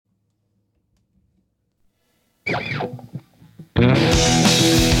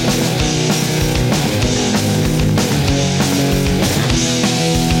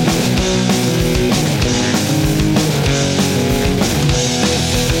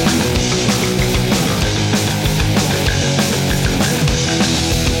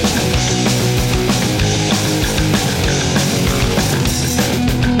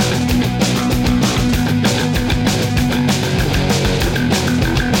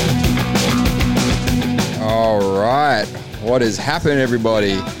What is happening,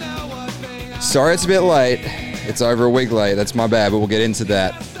 everybody? Sorry it's a bit late. It's over a week late. That's my bad, but we'll get into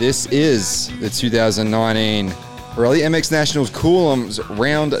that. This is the 2019 Pirelli MX Nationals Coulombs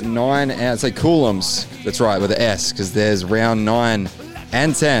round 9. I'd say Coulombs. That's right, with an S, because there's round 9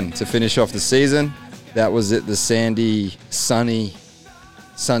 and 10 to finish off the season. That was at the sandy, sunny,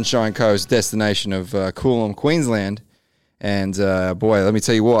 Sunshine Coast destination of Coolum, Queensland. And boy, let me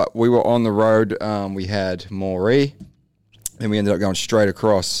tell you what, we were on the road. We had Moree. And we ended up going straight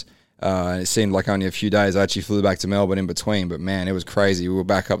across. It seemed like only a few days. I actually flew back to Melbourne in between, but man, it was crazy. We were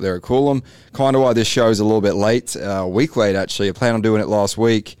back up there at Coolum. Kind of why this show's a little bit late, a week late actually. I planned on doing it last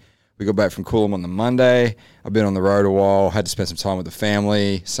week. We got back from Coolum on the Monday. I've been on the road a while, had to spend some time with the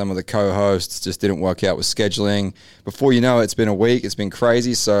family. Some of the co-hosts just didn't work out with scheduling. Before you know it, it's been a week. It's been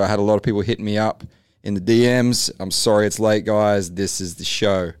crazy, so I had a lot of people hitting me up in the DMs. I'm sorry it's late, guys. This is the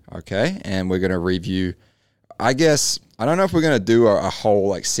show, okay? And we're going to review, I guess, I don't know if we're going to do a whole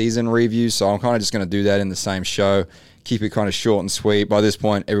like season review, so I'm kind of just going to do that in the same show. Keep it kind of short and sweet. By this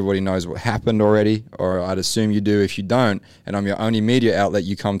point, everybody knows what happened already, or I'd assume you do. If you don't, and I'm your only media outlet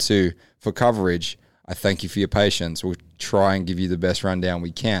you come to for coverage, I thank you for your patience. We'll try and give you the best rundown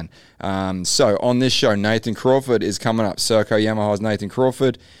we can. So on this show, Nathan Crawford is coming up. Serco Yamaha's Nathan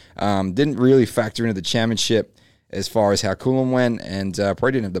Crawford. Didn't really factor into the championship as far as how Coolum went, and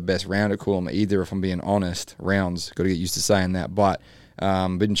probably didn't have the best round at Coolum either, if I'm being honest. Rounds, got to get used to saying that. But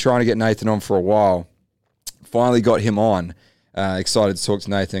been trying to get Nathan on for a while. Finally got him on. Excited to talk to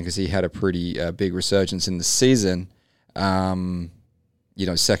Nathan because he had a pretty big resurgence in the season.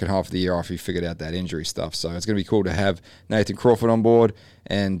 Second half of the year after he figured out that injury stuff. So it's going to be cool to have Nathan Crawford on board.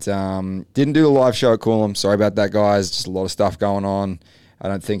 And didn't do the live show at Coolum. Sorry about that, guys. Just a lot of stuff going on. I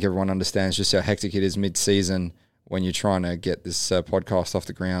don't think everyone understands just how hectic it is mid-season when you're trying to get this podcast off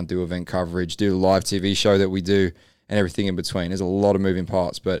the ground, do event coverage, do the live TV show that we do, and everything in between. There's a lot of moving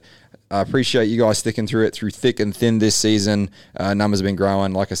parts, but I appreciate you guys sticking through it through thick and thin this season. Numbers have been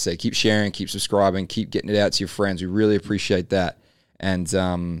growing. Like I said, keep sharing, keep subscribing, keep getting it out to your friends. We really appreciate that. And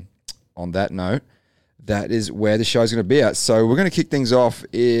on that note, that is where the show's going to be at. So we're going to kick things off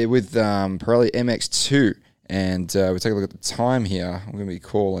with Pirelli MX2. And we'll take a look at the time here. I'm going to be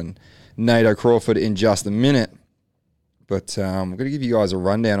calling Nato Crawford in just a minute. But I'm going to give you guys a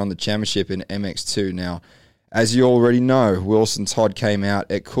rundown on the championship in MX2. Now, as you already know, Wilson Todd came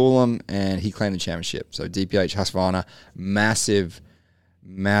out at Coolum and he claimed the championship. So DPH Husqvarna, massive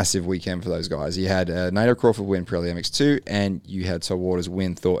weekend for those guys. You had Nato Crawford win Pirelli MX2 and you had Todd Waters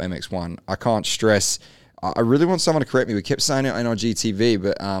win Thor MX1. I can't stress, I really want someone to correct me. We kept saying it on our GTV,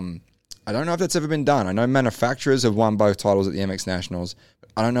 but I don't know if that's ever been done. I know manufacturers have won both titles at the MX Nationals. But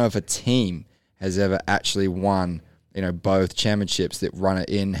I don't know if a team has ever actually won both championships that run an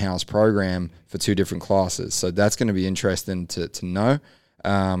in-house program for two different classes. So that's going to be interesting to know.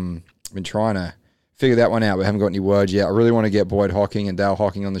 I've been trying to figure that one out. We haven't got any word yet. I really want to get Boyd Hocking and Dale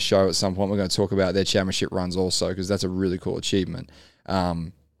Hocking on the show at some point. We're going to talk about their championship runs also because that's a really cool achievement.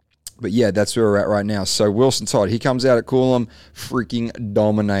 But yeah, that's where we're at right now. So Wilson Todd, he comes out at Coolum, freaking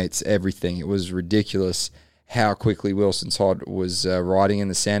dominates everything. It was ridiculous how quickly Wilson Todd was riding in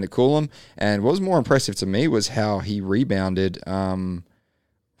the sand at Coolum. And what was more impressive to me was how he rebounded from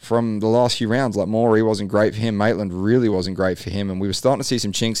the last few rounds. Like Moree wasn't great for him. Maitland really wasn't great for him. And we were starting to see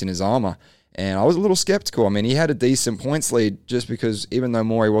some chinks in his armor. And I was a little skeptical. I mean, he had a decent points lead just because even though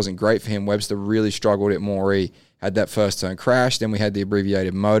Moree wasn't great for him, Webster really struggled at Moree. Had that first turn crash. Then we had the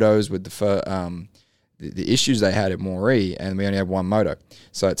abbreviated motos with the issues they had at Moree, and we only had one moto.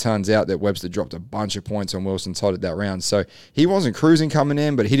 So it turns out that Webster dropped a bunch of points on Wilson Todd at that round. So he wasn't cruising coming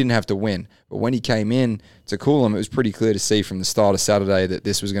in, but he didn't have to win. But when he came in to Coolum, it was pretty clear to see from the start of Saturday that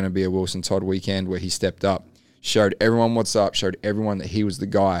this was going to be a Wilson Todd weekend where he stepped up, showed everyone what's up, showed everyone that he was the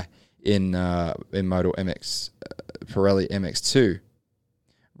guy in Moto MX, Pirelli MX2.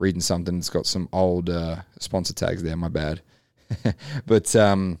 Reading something that's got some old sponsor tags there, my bad. But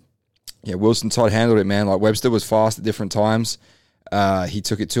yeah, Wilson Todd handled it, man. Like Webster was fast at different times. He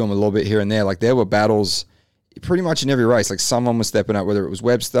took it to him a little bit here and there. Like there were battles pretty much in every race. Like someone was stepping up, whether it was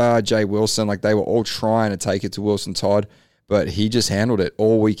Webster, Jay Wilson, like they were all trying to take it to Wilson Todd. but he just handled it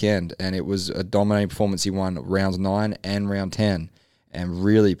all weekend, and it was a dominating performance. He won rounds 9 and round 10 and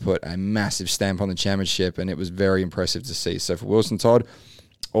really put a massive stamp on the championship, and it was very impressive to see. So for Wilson Todd,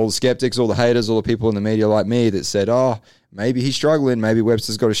 all the skeptics, all the haters, all the people in the media like me that said, oh, maybe he's struggling, maybe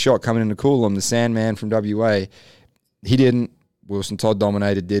Webster's got a shot coming into Coolum, the Sandman from WA. He didn't. Wilson Todd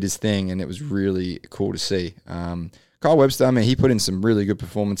dominated, did his thing, and it was really cool to see. Kyle Webster, I mean, he put in some really good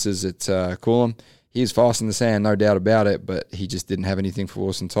performances at Coolum. He was fast in the sand, no doubt about it, but he just didn't have anything for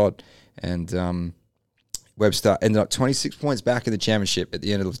Wilson Todd. And Webster ended up 26 points back in the championship at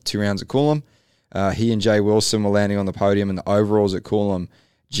the end of the 2 rounds at Coolum. He and Jay Wilson were landing on the podium in the overalls at Coolum.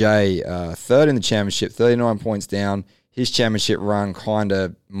 Jay, third in the championship, 39 points down. His championship run kind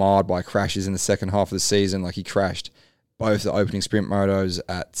of marred by crashes in the second half of the season. Like, he crashed both the opening sprint motos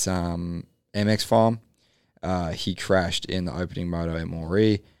at MX Farm. He crashed in the opening moto at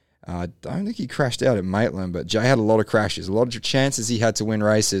Moree. I don't think he crashed out at Maitland, but Jay had a lot of crashes, a lot of chances he had to win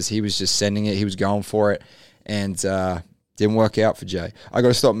races. He was just sending it. He was going for it, and didn't work out for Jay. I got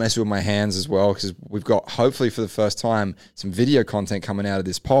to stop messing with my hands as well, because we've got, hopefully for the first time, some video content coming out of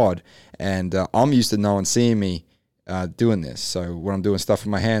this pod, and I'm used to no one seeing me doing this. So when I'm doing stuff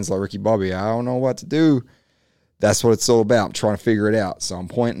with my hands like Ricky Bobby, I don't know what to do. That's what it's all about. I'm trying to figure it out. So I'm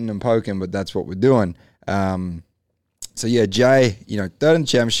pointing and poking, but that's what we're doing. So yeah, Jay, third in the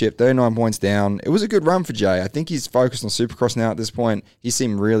championship, 39 points down. It was a good run for Jay. I think he's focused on Supercross now at this point. He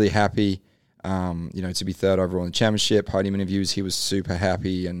seemed really happy, to be third overall in the championship. Podium interviews, he was super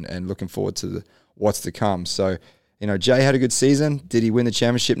happy and looking forward to what's to come. So, Jay had a good season. Did he win the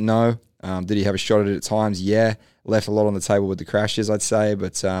championship? No. Did he have a shot at it at times? Yeah. Left a lot on the table with the crashes, I'd say,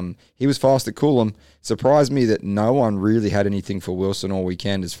 but he was fast at Coolum. Surprised me that no one really had anything for Wilson all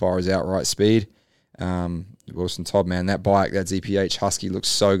weekend as far as outright speed. Wilson Todd, man, that bike, that ZPH Husky looks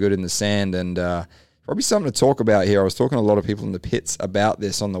so good in the sand, and probably something to talk about here. I was talking to a lot of people in the pits about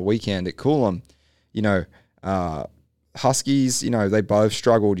this on the weekend at Coolum. Huskies, they both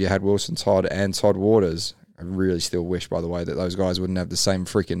struggled. You had Wilson Todd and Todd Waters. I really still wish, by the way, that those guys wouldn't have the same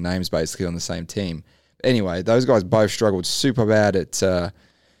freaking names basically on the same team. Anyway, those guys both struggled super bad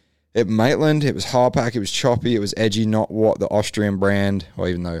at Maitland. It was hardpack, it was choppy, it was edgy, not what the Austrian brand, or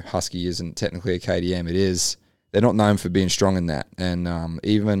even though Husky isn't technically a KTM, it is. They're not known for being strong in that. And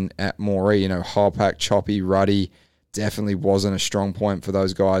even at Moree, hardpack, choppy, ruddy, definitely wasn't a strong point for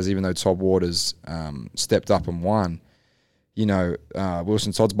those guys, even though Todd Waters stepped up and won.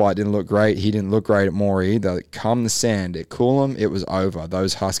 Wilson Todd's bike didn't look great. He didn't look great at Moree either. Come the sand at Coolum, it was over.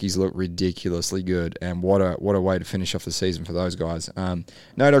 Those Huskies looked ridiculously good, and what a way to finish off the season for those guys.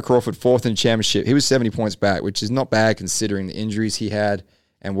 Noto Crawford, fourth in the championship. He was 70 points back, which is not bad considering the injuries he had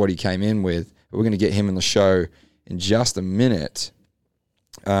and what he came in with. But we're going to get him in the show in just a minute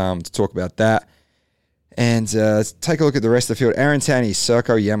to talk about that. And let's take a look at the rest of the field. Aaron Tanny,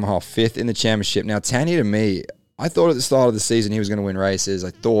 Serco Yamaha, fifth in the championship. Now, Tanny, to me, I thought at the start of the season he was going to win races. I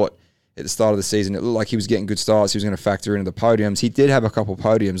thought at the start of the season it looked like he was getting good starts. He was going to factor into the podiums. He did have a couple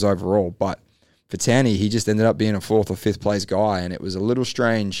podiums overall, but for Tanny, he just ended up being a fourth or fifth place guy, and it was a little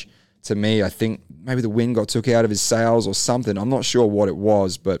strange to me. I think maybe the wind got took out of his sails or something. I'm not sure what it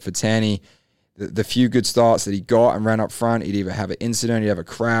was, but for Tanny, the few good starts that he got and ran up front, he'd either have an incident, he'd have a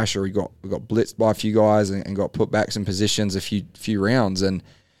crash, or he got blitzed by a few guys and got put back some positions a few rounds. And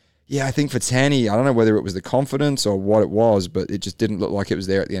yeah, I think for Tanny, I don't know whether it was the confidence or what it was, but it just didn't look like it was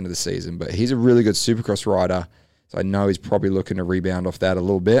there at the end of the season. But he's a really good Supercross rider, so I know he's probably looking to rebound off that a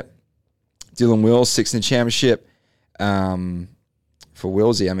little bit. Dylan Wills, sixth in the championship. For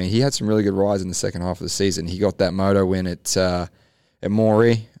Willsy, I mean, he had some really good rides in the second half of the season. He got that moto win at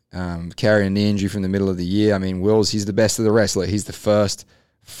Moree, carrying a knee injury from the middle of the year. I mean, Wills, he's the best of the rest. Like, he's the first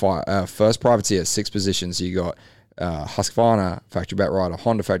privateer, 6 positions. So you got Husqvarna factory back rider,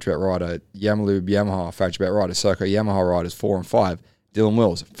 Honda factory back rider, Yamalube Yamaha factory back rider, Serco Yamaha riders 4 and 5. Dylan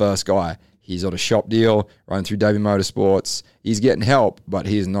Wills, first guy. He's on a shop deal, running through Davey Motorsports. He's getting help, but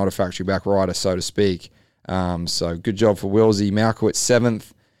he is not a factory back rider, so to speak. So good job for Willsy. Malkowitz,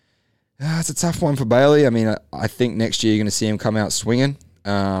 7th. It's a tough one for Bailey. I mean, I think next year you're going to see him come out swinging.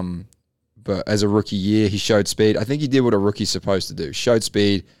 But as a rookie year, he showed speed. I think he did what a rookie's supposed to do. Showed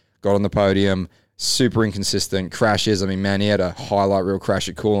speed, got on the podium, super inconsistent, crashes. I mean, man, he had a highlight reel crash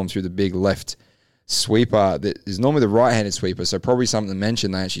at Coolum through the big left sweeper that is normally the right-handed sweeper, so probably something to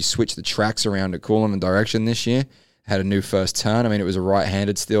mention. They actually switched the tracks around at Coolum and direction this year. Had a new first turn. I mean, it was a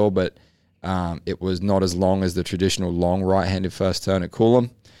right-handed still, but it was not as long as the traditional long right-handed first turn at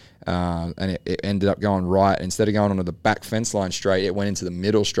Coolum. And it ended up going right. Instead of going onto the back fence line straight, it went into the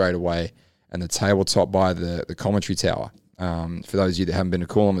middle straight away and the tabletop by the commentary tower. For those of you that haven't been to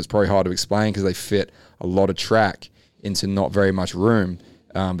Coolum, it's probably hard to explain because they fit a lot of track into not very much room.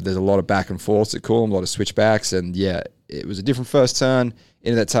 But there's a lot of back and forths at Coolum, a lot of switchbacks, and yeah, it was a different first turn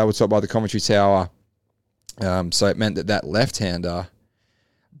into that tabletop by the commentary tower. So it meant that left-hander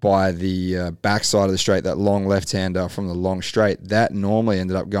by the backside of the straight, that long left-hander from the long straight, that normally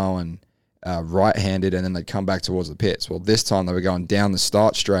ended up going right-handed, and then they'd come back towards the pits. Well, this time they were going down the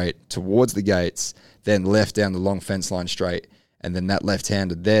start straight towards the gates, then left down the long fence line straight, and then that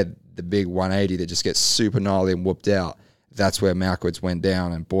left-hander there, the big 180 that just gets super gnarly and whooped out, that's where Malkowitz went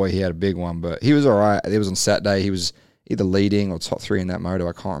down, and boy, he had a big one. But he was all right. It was on Saturday. He was either leading or top 3 in that moto.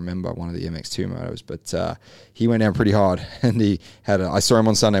 I can't remember, one of the MX2 motos. But he went down pretty hard. And I saw him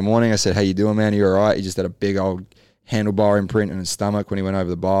on Sunday morning. I said, "How you doing, man? You all right?" He just had a big old handlebar imprint in his stomach when he went over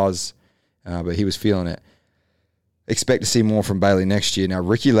the bars. But he was feeling it. Expect to see more from Bailey next year. Now,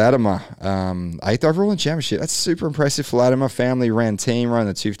 Ricky Latimer, 8th overall in championship. That's super impressive for Latimer. Family ran team, ran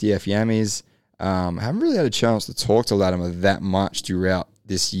the 250F Yammies. Haven't really had a chance to talk to Latimer that much throughout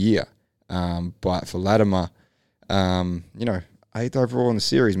this year. But for Latimer, 8th overall in the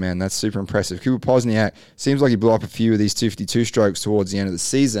series, man, that's super impressive. Cooper Pozniak, seems like he blew up a few of these 252 strokes towards the end of the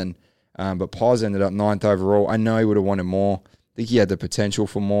season. But Poz ended up 9th overall. I know he would have wanted more. I think he had the potential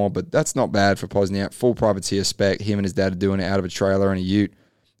for more, but that's not bad for Pozniak. Full privateer spec. Him and his dad are doing it out of a trailer and a ute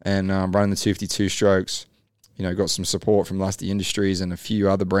and running the 252 strokes. Got some support from Lusty Industries and a few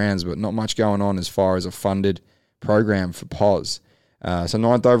other brands, but not much going on as far as a funded program for Poz. So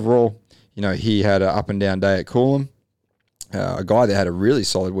 9th overall, he had an up and down day at Coolum. A guy that had a really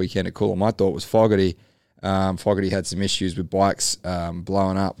solid weekend at Coolum, I thought, was Fogarty. Fogarty had some issues with bikes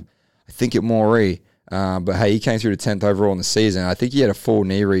blowing up, I think at Moree. But hey, he came through to 10th overall in the season. I think he had a full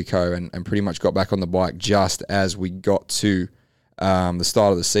knee reco and pretty much got back on the bike just as we got to the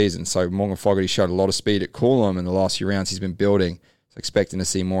start of the season. So Morgan Fogarty showed a lot of speed at Coolum in the last few rounds he's been building. So expecting to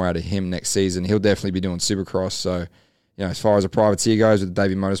see more out of him next season. He'll definitely be doing Supercross. So, as far as a privateer goes with the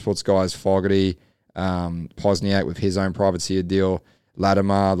Davey Motorsports guys, Fogarty, Pozniak with his own privateer deal,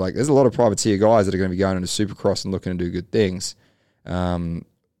 Latimer, there's a lot of privateer guys that are going to be going into Supercross and looking to do good things. 11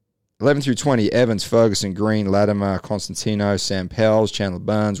 through 20, Evans, Ferguson, Green, Latimer, Constantino, Sam Pells, Chandler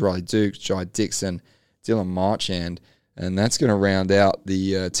Burns, Riley Dukes, Jai Dixon, Dylan Marchand. And that's going to round out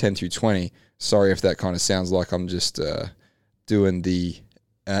the 10 through 20. Sorry if that kind of sounds like I'm just doing the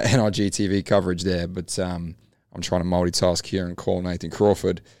NRG TV coverage there, but I'm trying to multitask here and call Nathan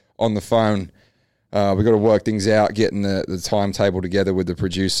Crawford on the phone. We've got to work things out, getting the timetable together with the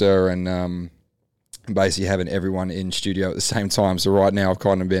producer and basically having everyone in studio at the same time. So right now I've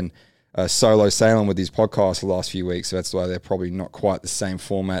kind of been solo sailing with these podcasts the last few weeks, so that's why they're probably not quite the same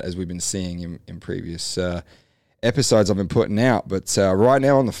format as we've been seeing in previous episodes I've been putting out. But right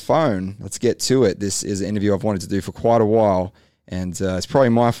now on the phone, let's get to it. This is an interview I've wanted to do for quite a while, and it's probably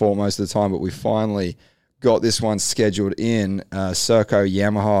my fault most of the time, but we finally got this one scheduled in. Serco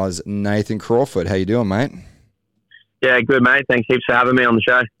Yamaha's Nathan Crawford. How you doing, mate? Yeah, good, mate. Thanks heaps for having me on the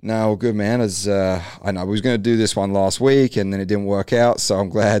show. No, well, good, man. As I know we was going to do this one last week, and then it didn't work out, so I'm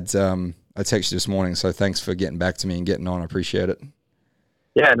glad I texted you this morning, so thanks for getting back to me and getting on. I appreciate it.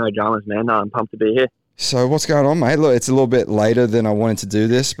 Yeah, no dramas, man. No, I'm pumped to be here. So what's going on, mate? Look, it's a little bit later than I wanted to do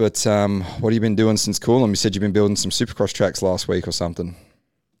this, but what have you been doing since Coolum? You said you've been building some Supercross tracks last week or something.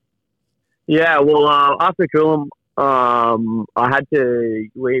 Yeah, well, after Coolum, I had to.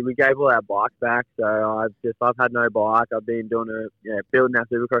 We gave all our bikes back, so I've had no bike. I've been doing building our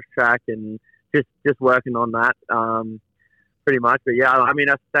Supercross track and just working on that, pretty much. But yeah, I mean,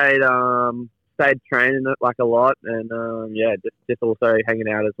 I stayed training it a lot, and just also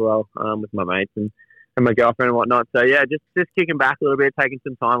hanging out as well with my mates and my girlfriend and whatnot. So yeah, just kicking back a little bit, taking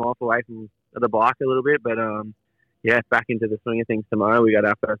some time off away from the bike a little bit, but back into the swing of things tomorrow. We got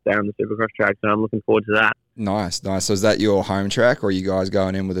our first day on the Supercross track, so I'm looking forward to that. Nice. So is that your home track, or are you guys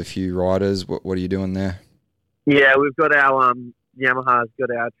going in with a few riders? What are you doing there? Yeah, we've got our Yamaha's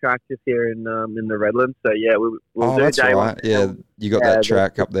got our track just here in the Redlands. So yeah, we'll do that's day right. one. Yeah, you got that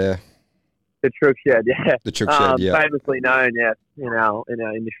track up there. The Truck Shed, yeah. The Truck Shed, yeah. Famously known, yeah, in our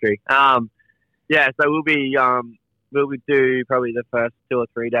industry. So we'll do probably the first 2 or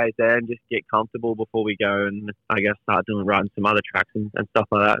 3 days there and just get comfortable before we go and I guess start riding some other tracks and stuff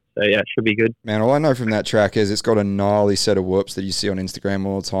like that. So yeah, it should be good. Man, all I know from that track is it's got a gnarly set of whoops that you see on Instagram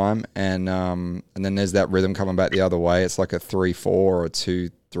all the time, and then there's that rhythm coming back the other way. It's like a 3-4 or a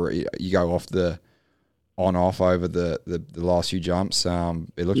 2-3. You go off the on-off over the last few jumps.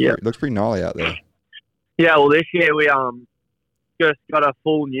 It looks pretty gnarly out there. Yeah, well, this year we just got a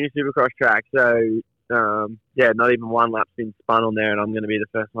full new Supercross track, so not even one lap's been spun on there, and I'm going to be the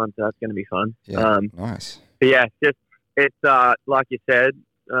first one, so that's going to be fun. Yeah, nice. But yeah, it's like you said,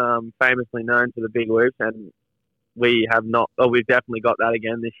 famously known for the big whoops, and we have not. Oh, we've definitely got that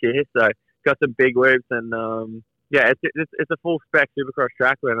again this year. So got some big whoops, and it's a full spec Supercross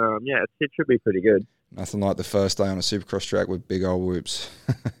track, and it should be pretty good. Nothing like the first day on a Supercross track with big old whoops.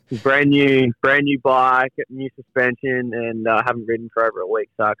 brand new bike, new suspension, and I haven't ridden for over a week,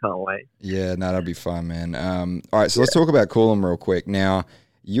 so I can't wait. Yeah, no, that'll be fun, man. All right, so let's talk about Coolum real quick. Now,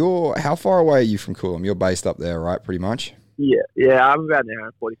 how far away are you from Coolum? You're based up there, right? Pretty much. Yeah, I'm about an hour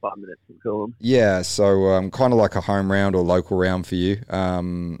and 45 minutes from Coolum. Yeah, so kind of like a home round or local round for you.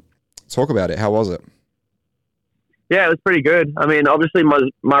 Talk about it. How was it? Yeah, it was pretty good. I mean, obviously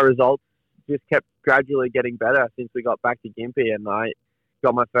my results just kept gradually getting better since we got back to Gympie, and I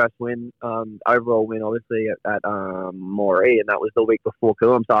got my first win, overall win, obviously at Moree, and that was the week before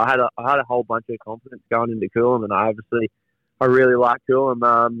Coolum. So I had a whole bunch of confidence going into Coolum, and I really like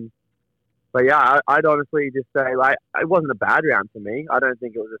Coolum. But yeah, I'd honestly just say, like, it wasn't a bad round for me. I don't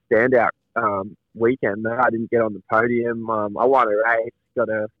think it was a standout weekend. I didn't get on the podium. I won a race, got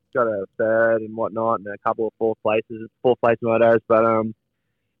a third and whatnot, and a couple of fourth place motos. But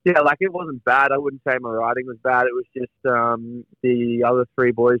like, it wasn't bad. I wouldn't say my riding was bad. It was just the other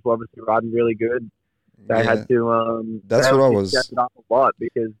three boys were obviously riding really good. They had to that's what I was step it up a lot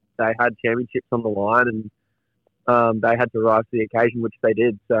because they had championships on the line, and they had to rise to the occasion, which they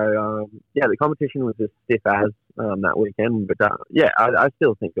did. So the competition was as stiff as that weekend. But I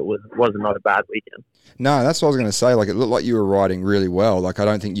still think it was not a bad weekend. No, that's what I was going to say. Like, it looked like you were riding really well. Like, I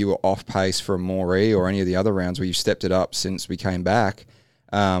don't think you were off pace from Moree or any of the other rounds where you stepped it up since we came back.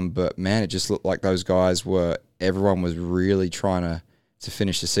 But man, it just looked like those guys everyone was really trying to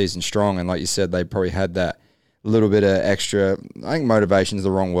finish the season strong. And like you said, they probably had that little bit of extra, I think motivation is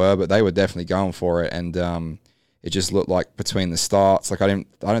the wrong word, but they were definitely going for it. And it just looked like between the starts, like I don't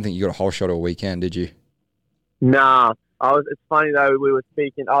think you got a whole shot all weekend, did you? Nah. It's funny though, we were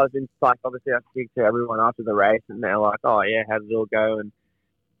speaking, I was in, like, obviously I speak to everyone after the race, and they're like, oh yeah, how did it all go? And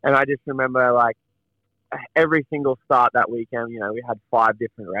I just remember, like, every single start that weekend, we had 5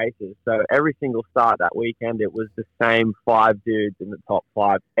 different races. So every single start that weekend, it was the same 5 dudes in the top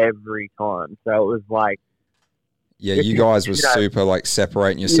 5 every time. So it was like... Yeah, you guys were super, like,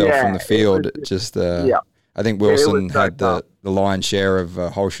 separating yourself from the field. I think Wilson had the lion's share of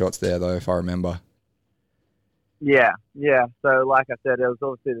whole shots there, though, if I remember. Yeah. So, like I said, it was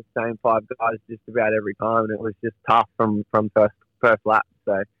obviously the same 5 guys just about every time, and it was just tough from first lap.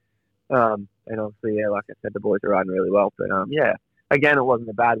 So, and obviously, like I said, the boys are riding really well. But, again, it wasn't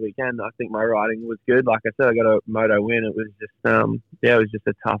a bad weekend. I think my riding was good. Like I said, I got a moto win. It was just, it was just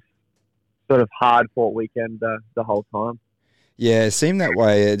a tough, sort of hard-fought weekend the whole time. Yeah, it seemed that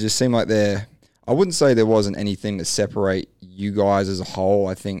way. It just seemed like I wouldn't say there wasn't anything to separate you guys as a whole.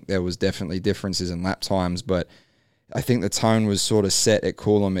 I think there was definitely differences in lap times, but I think the tone was sort of set at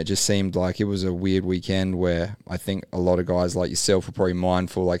Coolum. It just seemed like it was a weird weekend where I think a lot of guys like yourself were probably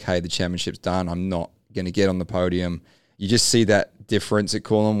mindful, like, hey, the championship's done. I'm not going to get on the podium. You just see that difference at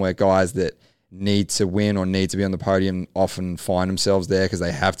Coolum where guys that need to win or need to be on the podium often find themselves there because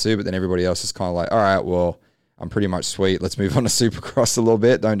they have to, but then everybody else is kind of like, all right, well, I'm pretty much sweet. Let's move on to Supercross a little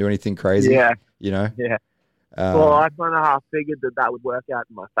bit. Don't do anything crazy. Yeah. Yeah. Well, I kind of half figured that would work out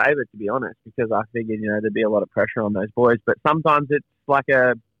in my favour, to be honest, because I figured, there'd be a lot of pressure on those boys. But sometimes it's like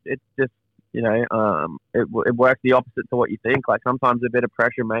it works the opposite to what you think. Like, sometimes a bit of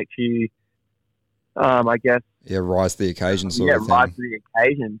pressure makes you, I guess. Yeah, rise to the occasion sort of thing. Rise to the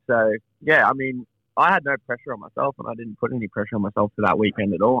occasion. So, yeah, I mean, I had no pressure on myself, and I didn't put any pressure on myself for that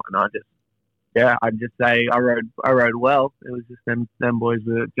weekend at all. And I'd just say I rode well. It was just them boys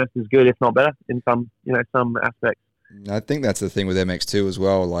were just as good, if not better, in some aspects. I think that's the thing with MX2 as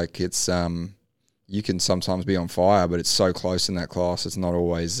well. Like, it's you can sometimes be on fire, but it's so close in that class. It's not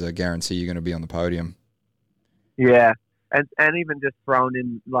always a guarantee you're going to be on the podium. Yeah, and even just thrown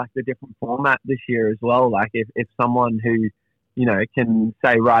in, like, the different format this year as well. Like, if someone who can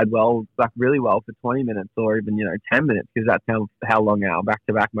say ride well, like really well for 20 minutes or even 10 minutes, because that's how long our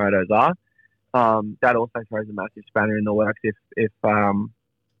back-to-back motos are. That also throws a massive spanner in the works if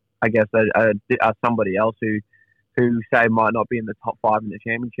I guess somebody else who say might not be in the top 5 in the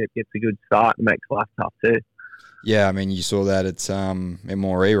championship gets a good start and makes life tough too. Yeah, I mean, you saw that at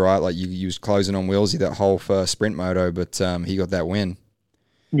Moree, right? Like, you was closing on Willsy that whole first sprint moto, but he got that win.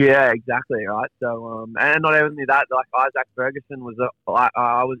 Yeah, exactly, right. So, and not only that, like, Isaac Ferguson was,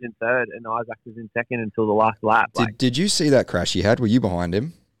 I was in third and Isaac was in second until the last lap. Did you see that crash he had? Were you behind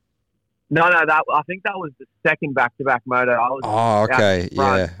him? No, I think that was the second back-to-back moto. I was okay,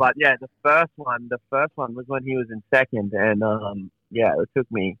 yeah. But yeah, the first one was when he was in second, and it took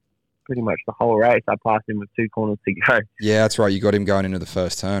me pretty much the whole race. I passed him with 2 corners to go. Yeah, that's right. You got him going into the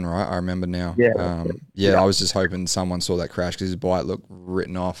first turn, right? I remember now. Yeah. I was just hoping someone saw that crash because his bike looked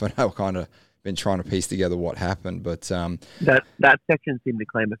written off, and I've kind of been trying to piece together what happened. But that section seemed to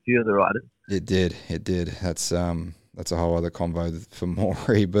claim a few of the riders. It did. That's a whole other convo for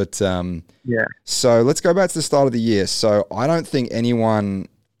Maury. But yeah. So let's go back to the start of the year. So I don't think anyone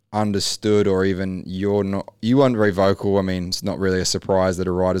understood, or even you weren't very vocal. I mean, it's not really a surprise that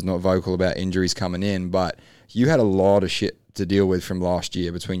a rider's not vocal about injuries coming in, but you had a lot of shit to deal with from last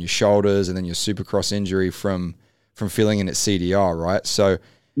year between your shoulders and then your Supercross injury from filling in at CDR, right? So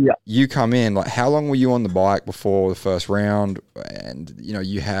yeah, you come in, like, how long were you on the bike before the first round? And,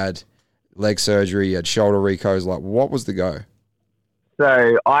 you had leg surgery, you had shoulder recos. Like, what was the go?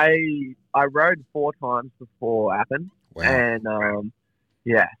 So I rode 4 times before Appen. Wow. And,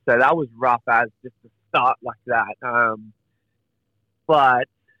 yeah, so that was rough as just to start like that. But,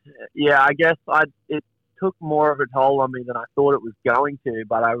 yeah, I guess it took more of a toll on me than I thought it was going to,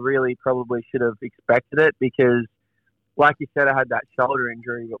 but I really probably should have expected it because, like you said, I had that shoulder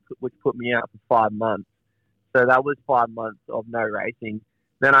injury which put me out for 5 months. So that was 5 months of no racing.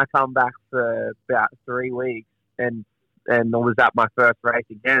 Then I come back for about 3 weeks and I was at my first race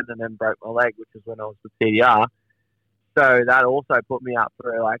again and then broke my leg, which is when I was with CDR. So that also put me out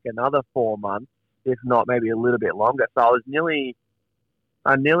for like another 4 months, if not maybe a little bit longer. So I wouldn't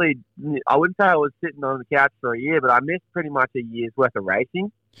say I was sitting on the couch for a year, but I missed pretty much a year's worth of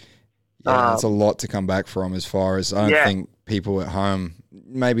racing. Yeah, that's a lot to come back from as far as I don't think people at home,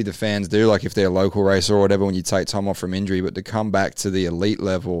 maybe the fans do, like if they're a local racer or whatever, when you take time off from injury, but to come back to the elite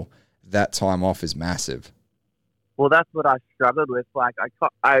level, that time off is massive. Well, that's what I struggled with. Like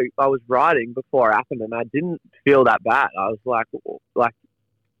I was riding before it happened and I didn't feel that bad. I was like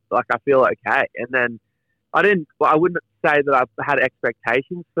I feel okay. And then I wouldn't say that I had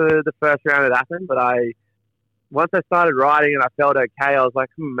expectations for the first round it happened, but once I started riding and I felt okay, I was like,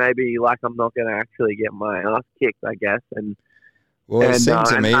 maybe like I'm not going to actually get my ass kicked, I guess. It seemed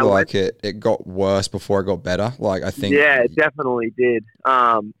to me like it got worse before it got better. Like I think, yeah, it definitely did.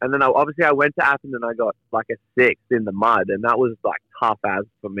 And then I went to Athens and I got like a 6th in the mud, and that was like tough as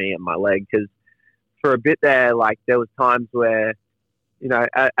for me and my leg because for a bit there, like there was times where,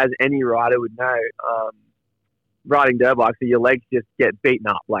 as any rider would know, riding dirt bikes, so your legs just get beaten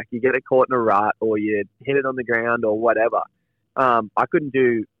up. Like you get caught in a rut or you hit it on the ground or whatever. I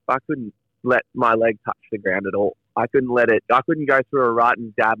couldn't let my leg touch the ground at all. I couldn't go through a rut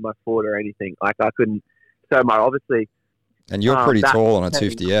and dab my foot or anything. Like I couldn't. So obviously. And you're pretty tall on a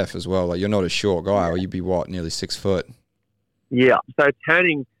 250F as well. Like you're not a short guy, or you'd be nearly 6 foot. Yeah. So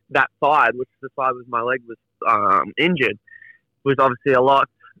turning that side, which is the side with my leg was injured, was obviously a lot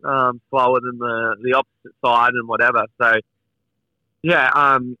slower than the opposite side and whatever. So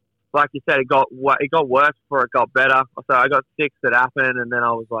yeah, like you said, it got worse before it got better. So I got 6th at Appen, and then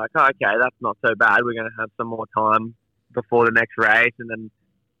I was like, oh, okay, that's not so bad. We're going to have some more time before the next race. And then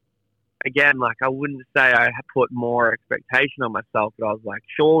again, like I wouldn't say I put more expectation on myself, but I was like,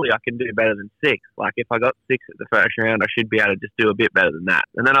 surely I can do better than 6th. Like if I got 6th at the first round, I should be able to just do a bit better than that.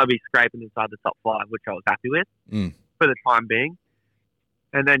 And then I'd be scraping inside the top 5, which I was happy with for the time being.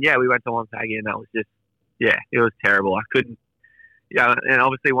 And then, we went to Wonthaggi, and that was just, it was terrible. I couldn't, and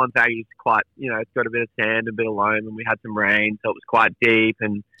obviously Wonthaggi is quite, it's got a bit of sand, a bit of loam, and we had some rain, so it was quite deep.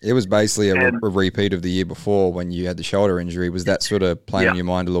 And it was basically a repeat of the year before when you had the shoulder injury. Was that sort of playing in your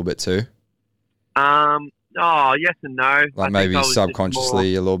mind a little bit too? Oh, yes and no. Like maybe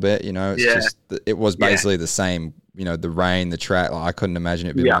subconsciously a little bit, it's just, it was basically the same, the rain, the track. Like, I couldn't imagine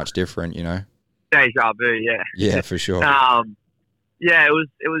it being much different, Deja vu, yeah. Yeah, for sure. Yeah, it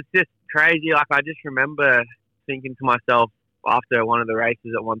was just crazy. Like I just remember thinking to myself after one of the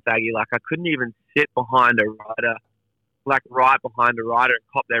races at Wonthaggi, like I couldn't even sit behind a rider, like right behind a rider and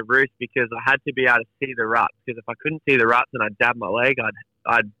cop their roost because I had to be able to see the ruts. Because if I couldn't see the ruts and I dabbed my leg,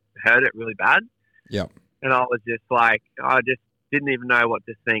 I'd hurt it really bad. Yeah. And I was just like, I just didn't even know what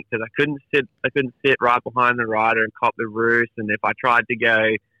to think because I couldn't sit right behind the rider and cop the roost. And if I tried to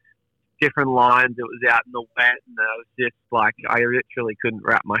go different lines, it was out in the wet, and I was just like, I literally couldn't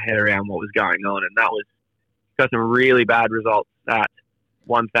wrap my head around what was going on, and that was got some really bad results at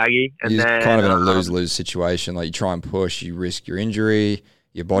Wonthaggi. And you're then kind of in a lose-lose situation. Like you try and push, you risk your injury,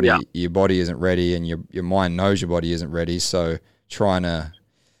 your body isn't ready, and your mind knows your body isn't ready. So trying to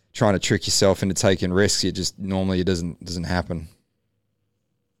trick yourself into taking risks, it doesn't happen.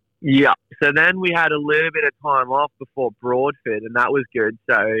 Yeah. So then we had a little bit of time off before Broadford, and that was good.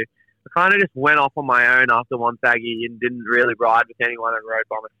 So I kind of just went off on my own after Wonthaggi and didn't really ride with anyone and rode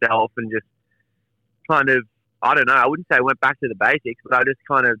by myself and just kind of, I don't know, I wouldn't say I went back to the basics, but I just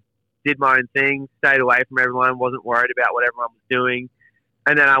kind of did my own thing, stayed away from everyone, wasn't worried about what everyone was doing.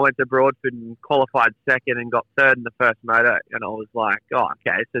 And then I went to Broadford and qualified second and got third in the first moto. And I was like, oh,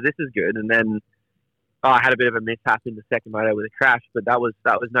 okay, so this is good. And then I had a bit of a mishap in the second moto with a crash, but that was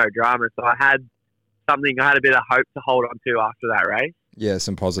no drama. So I had a bit of hope to hold on to after that race. Yeah,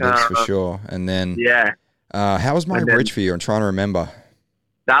 some positives for sure. And then, how was Murray Bridge for you? I'm trying to remember.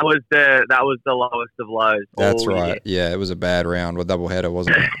 That was the lowest of lows. That's right. Year. Yeah, it was a bad round with doubleheader,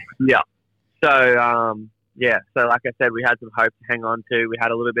 wasn't it? Yeah. So, so like I said, we had some hope to hang on to. We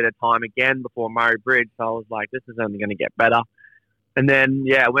had a little bit of time again before Murray Bridge, so I was like, this is only going to get better. And then,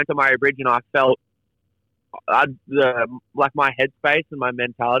 I went to Murray Bridge and I felt like my headspace and my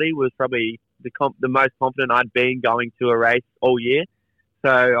mentality was probably the most confident I'd been going to a race all year. So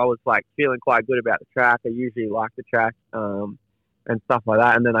I was like feeling quite good about the track. I usually like the track and stuff like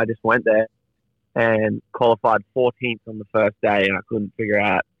that. And then I just went there and qualified 14th on the first day, and I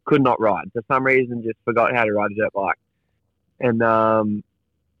could not ride. For some reason, just forgot how to ride a dirt bike. And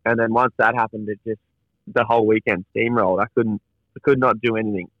then once that happened, it just, the whole weekend steamrolled. I could not do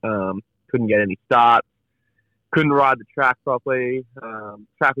anything. Couldn't get any starts. Couldn't ride the track properly.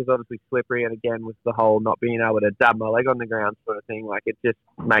 Track was obviously slippery, and again, with the whole not being able to dab my leg on the ground sort of thing, like, it just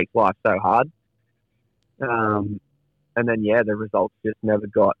makes life so hard. And then, the results just never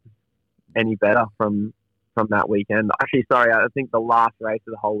got any better from that weekend. Actually, sorry, I think the last race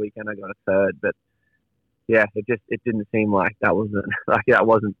of the whole weekend I got a third, but it didn't seem like that wasn't like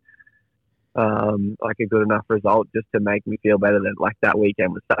a good enough result just to make me feel better. That like that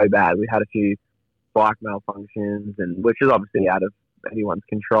weekend was so bad. We had a few bike malfunctions, and which is obviously out of anyone's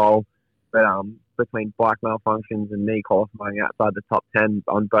control. But between bike malfunctions and me qualifying outside the top 10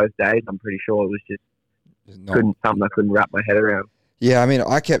 on both days, I'm pretty sure it was just something I couldn't wrap my head around. Yeah, I mean,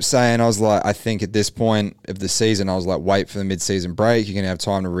 I kept saying, I was like, I think at this point of the season, I was like, wait for the mid-season break. You're going to have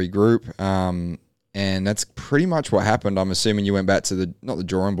time to regroup. And that's pretty much what happened. I'm assuming you went back to not the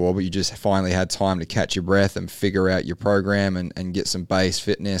drawing board, but you just finally had time to catch your breath and figure out your program and get some base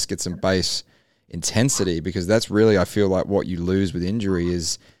fitness, get some base intensity, because that's really, I feel like, what you lose with injury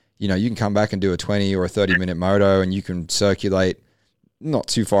is, you can come back and do a 20 or a 30-minute moto and you can circulate not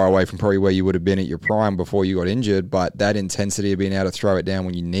too far away from probably where you would have been at your prime before you got injured, but that intensity of being able to throw it down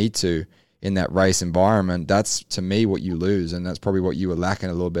when you need to in that race environment, that's, to me, what you lose, and that's probably what you were lacking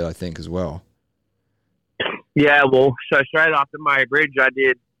a little bit, I think, as well. Yeah, well, so straight after Murray Bridge, I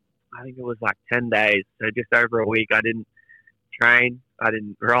think it was like 10 days, so just over a week. I didn't train, I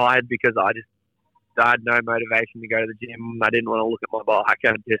didn't ride because I had no motivation to go to the gym. I didn't want to look at my bike.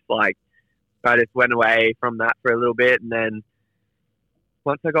 I just went away from that for a little bit, and then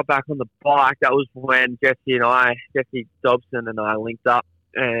once I got back on the bike, that was when Jesse Dobson and I linked up,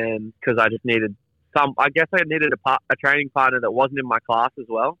 and because I just needed I needed a training partner that wasn't in my class as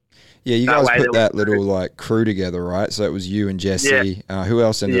well. Yeah, you guys put that little crew together, right? So it was you and Jesse. Yeah. Who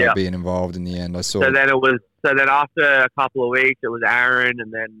else ended up being involved in the end? I saw. So then after a couple of weeks, it was Aaron,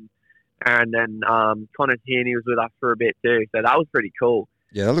 and then Connor Tierney was with us for a bit too. So that was pretty cool.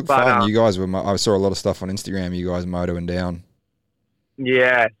 Yeah, that looked fun. You guys I saw a lot of stuff on Instagram. You guys motoing down.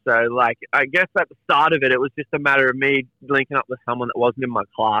 Yeah, so I guess at the start of it, it was just a matter of me linking up with someone that wasn't in my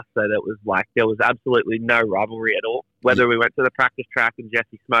class, so that was there was absolutely no rivalry at all. Whether we went to the practice track and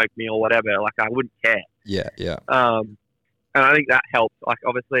Jesse smoked me or whatever, I wouldn't care. Yeah. And I think that helped.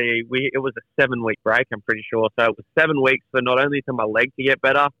 Obviously, it was a 7-week break, I'm pretty sure. So it was 7 weeks for not only for my leg to get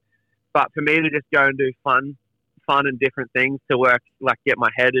better, but for me to just go and do fun and different things to work, get my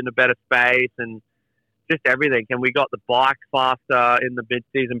head in a better space and just everything. And we got the bike faster in the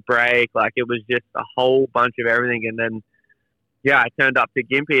mid-season break. It was just a whole bunch of everything. And then, I turned up to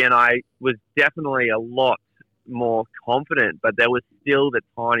Gympie and I was definitely a lot more confident, but there was still the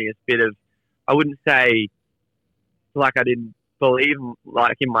tiniest bit of, I wouldn't say I didn't believe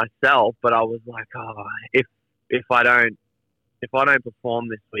in myself, but I was like, oh, if I don't perform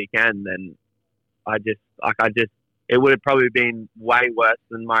this weekend, then it would have probably been way worse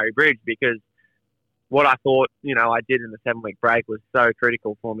than Murray Bridge, because what I thought, I did in the 7-week break was so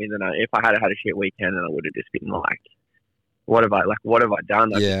critical for me that if I had a shit weekend, then I would have just been like, what have I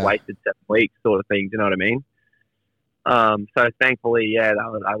done? I just wasted 7 weeks sort of thing. Do you know what I mean? So thankfully, I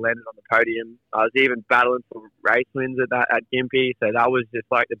landed on the podium. I was even battling for race wins at Gympie. So that was just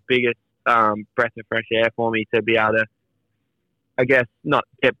the biggest breath of fresh air for me to be able to, I guess, not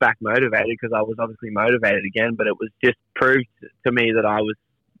get back motivated, because I was obviously motivated again, but it was just proved to me that I was,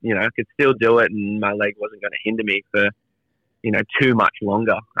 I could still do it, and my leg wasn't going to hinder me for, too much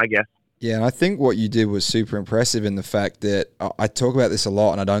longer, I guess. Yeah, and I think what you did was super impressive in the fact that I talk about this a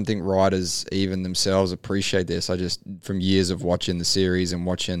lot, and I don't think riders even themselves appreciate this. I just, from years of watching the series and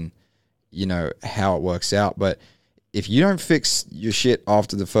watching, you know, how it works out. But if you don't fix your shit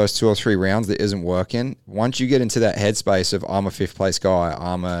after the first 2 or 3 rounds that isn't working, once you get into that headspace of I'm a 5th place guy,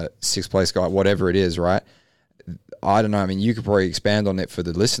 I'm a 6th place guy, whatever it is, right? I don't know. I mean, you could probably expand on it for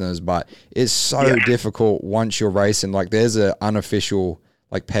the listeners, but it's so difficult once you're racing. Like, there's an unofficial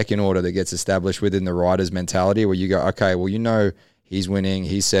like pecking order that gets established within the rider's mentality where you go, okay, well, you know, he's winning,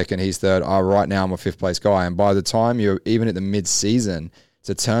 he's second, he's third. Oh, right now I'm a 5th place guy. And by the time you're even at the mid-season,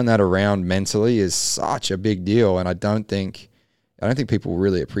 to turn that around mentally is such a big deal. And I don't think people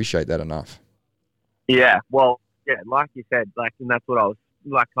really appreciate that enough. Yeah, well, yeah, like you said, like, and that's what I was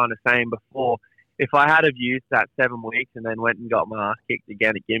like kind of saying before. If I had have used that 7 weeks and then went and got my ass kicked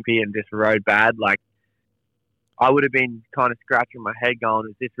again at Gympie and just rode bad, like, I would have been kind of scratching my head going,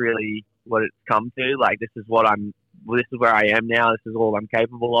 is this really what it's come to? Like, this is where I am now. This is all I'm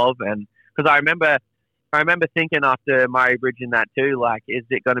capable of. And because I remember thinking after Murray Bridge in that too, like, is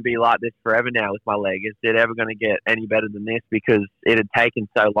it going to be like this forever now with my leg? Is it ever going to get any better than this? Because it had taken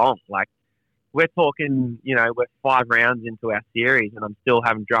so long. Like, we're talking, you know, we're 5 rounds into our series and I'm still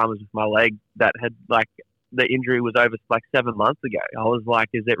having dramas with my leg that had, like, the injury was over like 7 months ago. I was like,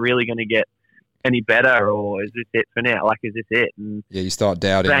 is it really going to get any better, or is this it for now? Like, is this it? And yeah, you start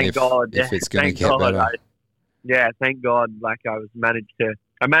doubting if it's going to get better. Thank God. Like, I managed to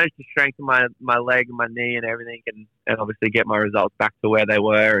strengthen my leg and my knee and everything, and obviously get my results back to where they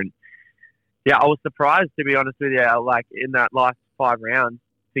were. And yeah, I was surprised, to be honest with you. Like, in that last 5 rounds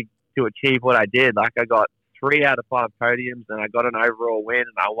to achieve what I did. Like, I got 3 out of 5 podiums, and I got an overall win,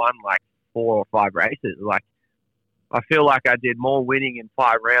 and I won like 4 or 5 races. Like, I feel like I did more winning in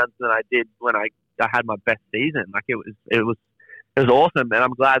 5 rounds than I did when I had my best season. Like, it was awesome, and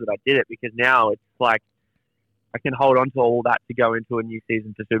I'm glad that I did it, because now it's like I can hold on to all that to go into a new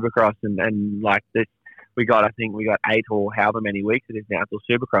season for Supercross, and like this, I think we got 8 or however many weeks it is now till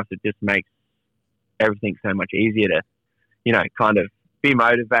Supercross. It just makes everything so much easier to, you know, kind of be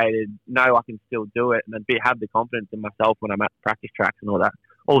motivated, know I can still do it, and then have the confidence in myself when I'm at practice tracks and all that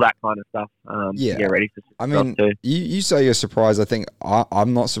kind of stuff. Get ready for Supercross. I mean, too. You say you're surprised. I think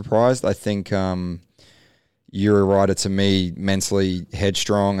I'm not surprised. I think you're a rider, to me, mentally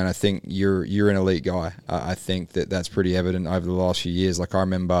headstrong, and I think you're an elite guy. I think that's pretty evident over the last few years. Like, I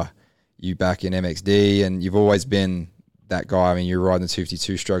remember you back in MXD, and you've always been that guy. I mean, you were riding the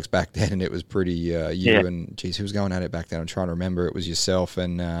 252 strokes back then, and it was pretty and geez, who was going at it back then? I'm trying to remember. It was yourself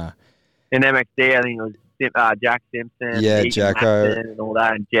and in MXD, I think it was Jack Simpson, Jacko, and all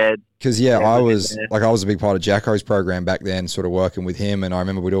that, and Jed. Because I was a big part of Jacko's program back then, sort of working with him, and I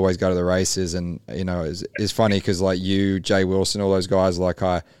remember we'd always go to the races, and you know, it's funny because like you, Jay Wilson, all those guys, like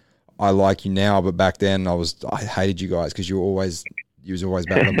I like you now, but back then I hated you guys because you was always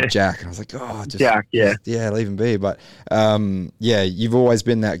battling with Jack, and I was like, oh, just Jack, leave him be. But you've always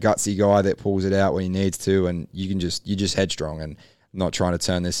been that gutsy guy that pulls it out when he needs to, and you're just headstrong. And I'm not trying to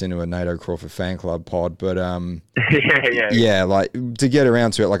turn this into a Nato Crawford fan club pod, but like, to get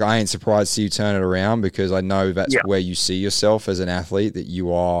around to it, like, I ain't surprised to see you turn it around, because I know that's where you see yourself as an athlete, that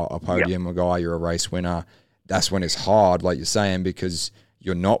you are a podium guy, you're a race winner. That's when it's hard, like you're saying, because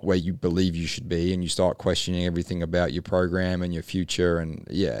you're not where you believe you should be, and you start questioning everything about your program and your future, and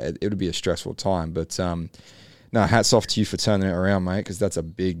it would be a stressful time. But no, hats off to you for turning it around, mate, because that's a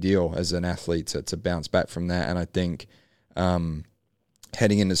big deal as an athlete to bounce back from that. And I think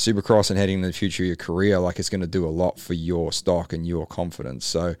heading into Supercross and heading into the future of your career, like, it's going to do a lot for your stock and your confidence.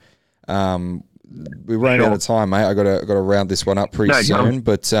 So we're running out of time, mate. I got to round this one up pretty soon.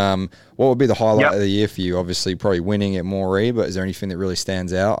 But what would be the highlight of the year for you? Obviously, probably winning at Moree, but is there anything that really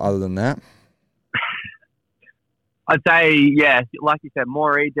stands out other than that? I'd say, like you said,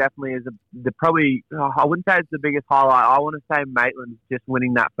 Moree definitely is probably, I wouldn't say it's the biggest highlight. I want to say Maitland's just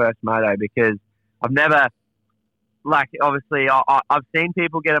winning that first moto, because I've never, like, obviously, I've seen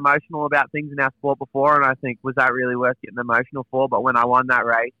people get emotional about things in our sport before, and I think, was that really worth getting emotional for? But when I won that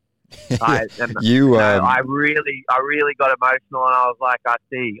race, I really got emotional, and I was like, I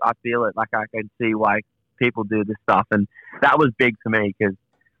feel it. Like, I can see why people do this stuff, and that was big for me, because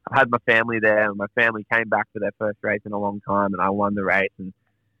I had my family there, and my family came back for their first race in a long time, and I won the race, and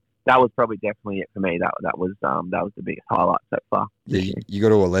that was probably definitely it for me. That was the biggest highlight so far. Yeah, you got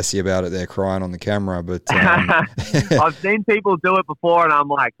to Alessi about it there, crying on the camera, but I've seen people do it before, and I'm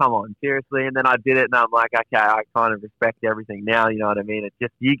like, come on, seriously. And then I did it, and I'm like, okay, I kind of respect everything now. You know what I mean? It's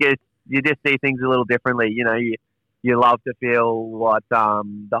just you just see things a little differently. You know, you love to feel what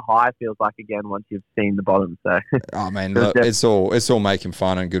the high feels like again once you've seen the bottom. So, oh man, look, it's all making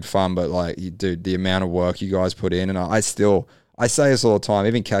fun and good fun, but like, dude, the amount of work you guys put in, and I say this all the time,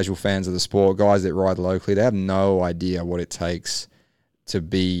 even casual fans of the sport, guys that ride locally, they have no idea what it takes to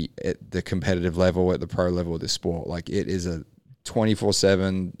be at the competitive level, at the pro level of this sport. Like, it is a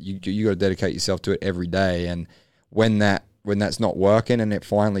 24/7. You got to dedicate yourself to it every day. And when that's not working and it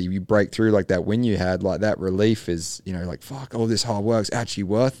finally you break through, like that win you had, like that relief is, like, fuck, all this hard work's actually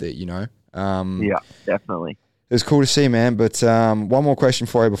worth it, Yeah, definitely. It was cool to see, man. But one more question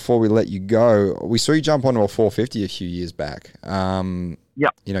for you before we let you go. We saw you jump onto a 450 a few years back. Yeah.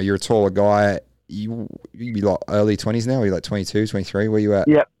 You're a taller guy. You be like early 20s now? Are you like 22, 23? Where you at?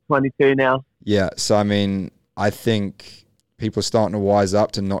 Yep, 22 now. Yeah. So, I mean, I think people are starting to wise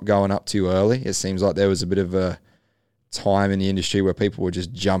up to not going up too early. It seems like there was a bit of a time in the industry where people were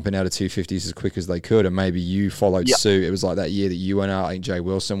just jumping out of 250s as quick as they could, and maybe you followed suit. It was like that year that you went up. I think Jay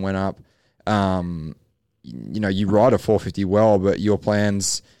Wilson went up. You ride a 450 well, but your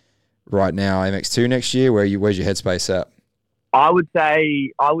plans right now, MX2 next year, where's your headspace at? I would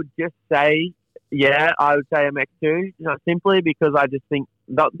just say MX2, simply because I just think,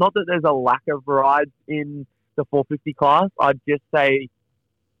 not that there's a lack of rides in the 450 class. I'd just say,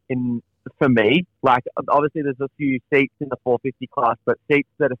 for me, like, obviously there's a few seats in the 450 class, but seats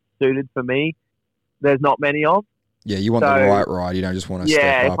that are suited for me, there's not many of. Yeah, you want the right ride. You don't just want to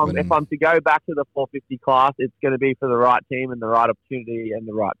step up. If I'm to go back to the 450 class, it's going to be for the right team and the right opportunity and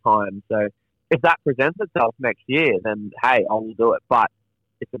the right time. So if that presents itself next year, then, hey, I will do it. But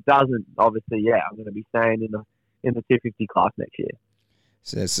if it doesn't, obviously, I'm going to be staying in the 250 class next year.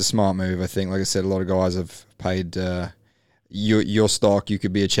 So it's a smart move, I think. Like I said, a lot of guys have paid your stock. You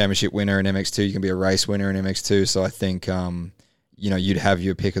could be a championship winner in MX2. You can be a race winner in MX2. So I think, you'd have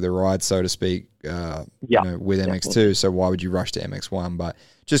your pick of the ride, so to speak, with MX2. Definitely. So why would you rush to MX1? But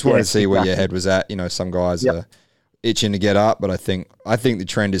just wanted to see where your head was at. Some guys are itching to get up, but I think the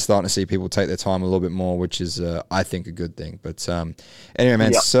trend is starting to see people take their time a little bit more, which is, I think, a good thing. But anyway,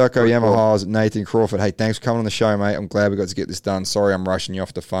 man, Serco Yamaha's Nathan Crawford. Hey, thanks for coming on the show, mate. I'm glad we got to get this done. Sorry I'm rushing you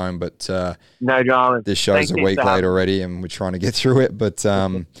off the phone, but no drama. This show's a week late already, and we're trying to get through it. But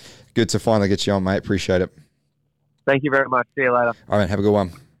good to finally get you on, mate. Appreciate it. Thank you very much. See you later. All right, man. Have a good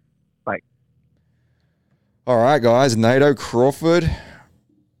one. Bye. All right, guys. Nato Crawford,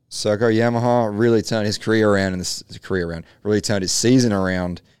 Serco Yamaha, really turned his career around, really turned his season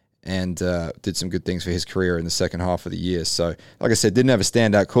around, and did some good things for his career in the second half of the year. So, like I said, didn't have a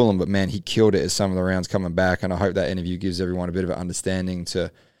standout Coolum, but, man, he killed it as some of the rounds coming back, and I hope that interview gives everyone a bit of an understanding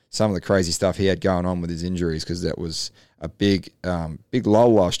to some of the crazy stuff he had going on with his injuries, because that was a big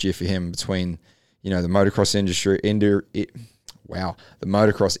lull last year for him between the motocross the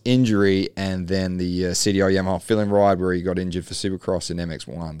motocross injury and then the CDO Yamaha fill-in ride where he got injured for Supercross in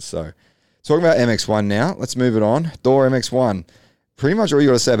MX1. So, talking about MX1 now, let's move it on. Door MX1. Pretty much all you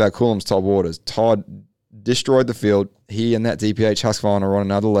got to say about Coolum's Todd Waters. Todd destroyed the field. He and that DPH Husqvarna are on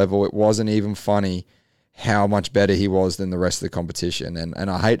another level. It wasn't even funny how much better he was than the rest of the competition. And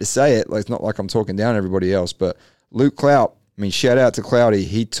I hate to say it, it's not like I'm talking down everybody else, but Luke Clout, shout out to Cloudy.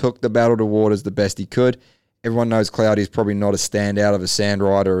 He took the battle to Waters the best he could. Everyone knows Cloudy's probably not a standout of a sand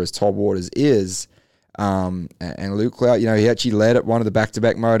rider as Todd Waters is. And Luke Clout, he actually led at one of the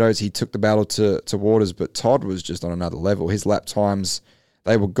back-to-back motos. He took the battle to Waters, but Todd was just on another level. His lap times,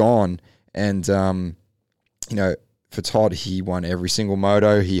 they were gone. And, for Todd, he won every single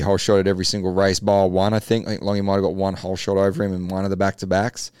moto. He whole shot at every single race, bar one, I think. Longy might have got one whole shot over him in one of the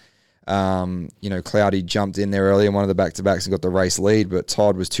back-to-backs. Cloudy jumped in there early in one of the back-to-backs and got the race lead, but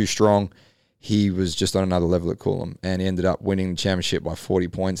Todd was too strong. He was just on another level at Coolum, and he ended up winning the championship by 40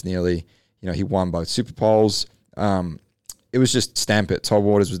 points nearly. He won both Super Poles. It was just stamp it. Todd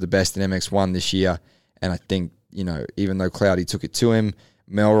Waters was the best in MX1 this year, and I think, even though Cloudy took it to him,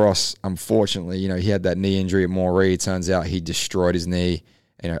 Melross, unfortunately, he had that knee injury at Moree. Turns out he destroyed his knee.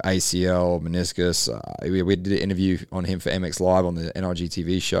 ACL, meniscus. We did an interview on him for MX Live on the NRG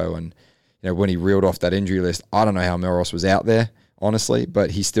TV show, and when he reeled off that injury list, I don't know how Melross was out there, honestly,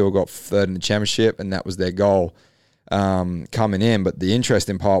 but he still got third in the championship, and that was their goal coming in. But the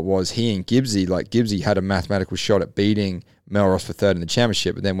interesting part was he and Gibbsy, Gibbsy had a mathematical shot at beating Melross for third in the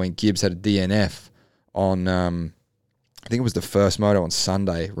championship, but then when Gibbs had a DNF on, I think it was the first moto on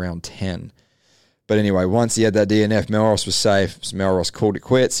Sunday, round 10. But anyway, once he had that DNF, Melross was safe. So Melross called it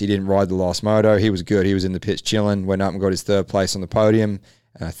quits. He didn't ride the last moto. He was good. He was in the pits chilling, went up and got his third place on the podium.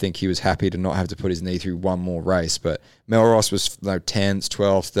 And I think he was happy to not have to put his knee through one more race. But Melross was 10ths,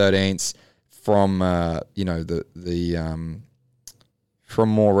 12ths, 13ths from,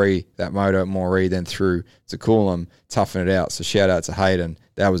 from Moree, that moto at Moree, then through to Coolum, toughing it out. So shout out to Hayden.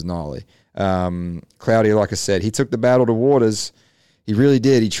 That was gnarly. Cloudy, like I said, he took the battle to Waters. He really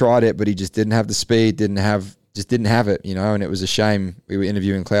did. He tried it, but he just didn't have the speed, didn't have it, and it was a shame. We were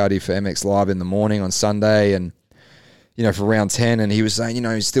interviewing Cloudy for MX Live in the morning on Sunday, and, for round 10, and he was saying,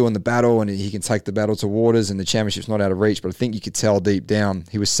 he's still in the battle and he can take the battle to Waters and the championship's not out of reach. But I think you could tell deep down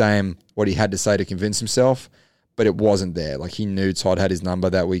he was saying what he had to say to convince himself, but it wasn't there. Like, he knew Todd had his number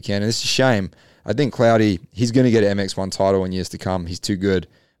that weekend, and it's a shame. I think Cloudy, he's going to get an MX1 title in years to come. He's too good,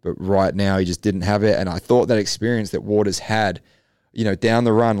 but right now he just didn't have it. And I thought that experience that Waters had, down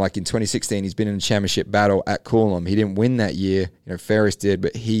the run, like in 2016, he's been in a championship battle at Coolum. He didn't win that year. Ferris did,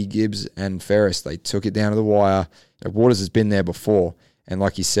 but Gibbs and Ferris, they took it down to the wire. Waters has been there before. And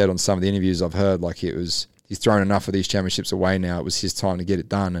like he said on some of the interviews I've heard, like he's thrown enough of these championships away now. It was his time to get it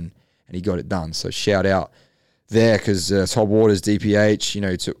done, and he got it done. So shout out there, because Todd Waters,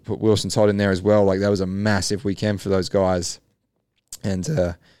 DPH, put Wilson Todd in there as well. Like, that was a massive weekend for those guys. And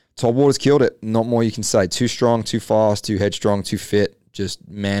Todd Waters killed it. Not more you can say. Too strong, too fast, too headstrong, too fit. Just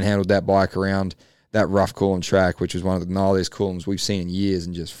manhandled that bike around that rough Coolum track, which was one of the gnarliest Coolums we've seen in years,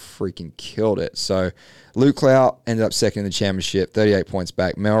 and just freaking killed it. So Luke Clout ended up second in the championship, 38 points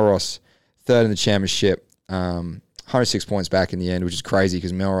back. Melross, third in the championship, 106 points back in the end, which is crazy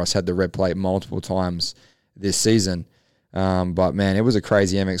because Melross had the red plate multiple times this season. But, man, it was a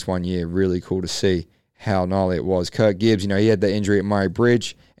crazy MX1 year. Really cool to see how gnarly it was. Kurt Gibbs, he had that injury at Murray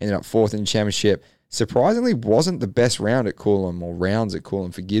Bridge, ended up fourth in the championship. Surprisingly, wasn't the best round at Coolum, or rounds at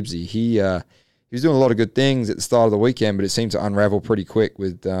Coolum for Gibbsy. He was doing a lot of good things at the start of the weekend, but it seemed to unravel pretty quick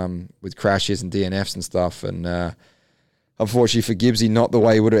with crashes and DNFs and stuff. And unfortunately for Gibbsy, not the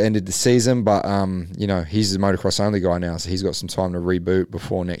way he would have ended the season, but he's a motocross only guy now, so he's got some time to reboot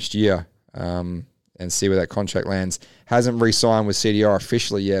before next year. And see where that contract lands. Hasn't re-signed with CDR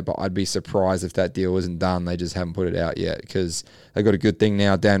officially yet, but I'd be surprised if that deal isn't done. They just haven't put it out yet, because they've got a good thing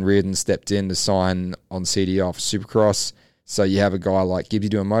now. Dan Reardon stepped in to sign on CDR for Supercross. So you have a guy like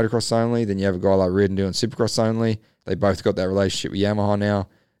Gibbsy doing motocross only, then you have a guy like Reardon doing Supercross only. They both got that relationship with Yamaha now.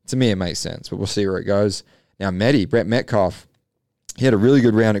 To me, it makes sense, but we'll see where it goes. Now, Brett Metcalf, he had a really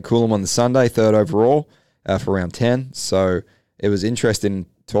good round at Coolum on the Sunday, third overall for round 10. So it was interesting.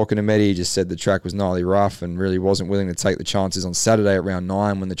 Talking to Medi, he just said the track was gnarly rough and really wasn't willing to take the chances on Saturday at round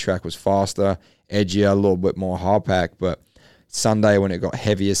 9 when the track was faster, edgier, a little bit more hard pack. But Sunday, when it got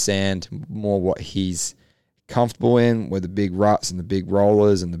heavier sand, more what he's comfortable in, with the big ruts and the big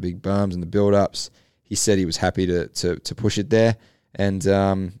rollers and the big berms and the build-ups, he said he was happy to push it there. And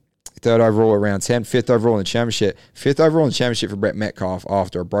third overall at round 10, fifth overall in the championship. Fifth overall in the championship for Brett Metcalf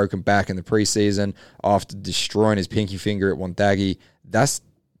after a broken back in the preseason, after destroying his pinky finger at Wonthaggi. That's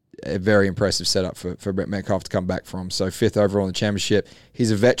a very impressive setup for Brett Metcalf to come back from. So fifth overall in the championship. He's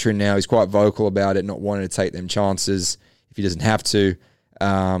a veteran now. He's quite vocal about it, not wanting to take them chances if he doesn't have to.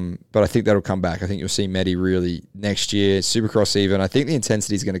 But I think that'll come back. I think you'll see Medi really next year, Supercross even. I think the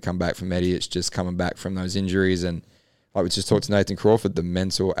intensity is going to come back for Medi. It's just coming back from those injuries. And like we just talked to Nathan Crawford, the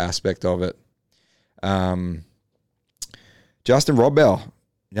mental aspect of it. Justin Rodbell.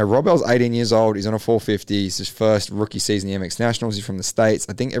 Now, Rodbell's 18 years old. He's on a 450. It's his first rookie season in the MX Nationals. He's from the States.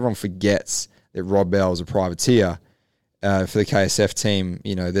 I think everyone forgets that Rodbell is a privateer for the KSF team.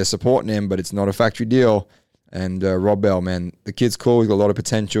 They're supporting him, but it's not a factory deal. And Rodbell, man, the kid's cool. He's got a lot of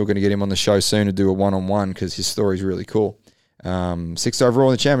potential. Going to get him on the show soon to do a one-on-one because his story's really cool. Sixth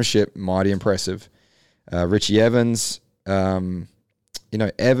overall in the championship. Mighty impressive. Richie Evans. Evans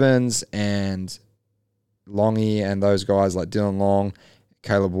and Longy and those guys like Dylan Long,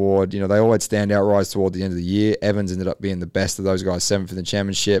 Caleb Ward, they all had standout rides toward the end of the year. Evans ended up being the best of those guys, 7th in the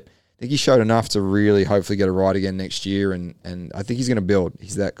championship. I think he showed enough to really hopefully get a ride again next year, and I think he's going to build.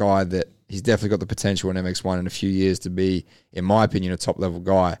 He's that guy that he's definitely got the potential in MX1 in a few years to be, in my opinion, a top-level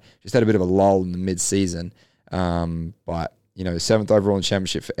guy. Just had a bit of a lull in the mid-season. But 7th overall in the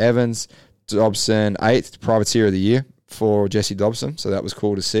championship for Evans. Dobson, 8th privateer of the year for Jesse Dobson, so that was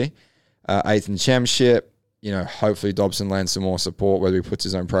cool to see. 8th in the championship. Hopefully Dobson lands some more support, whether he puts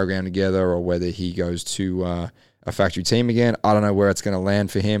his own program together or whether he goes to a factory team again. I don't know where it's going to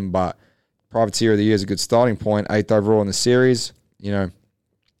land for him, but privateer of the year is a good starting point. 8th overall in the series. We'll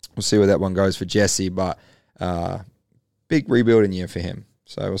see where that one goes for Jesse, but big rebuilding year for him.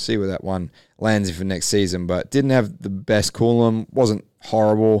 So we'll see where that one lands for next season, but didn't have the best Coolum. Wasn't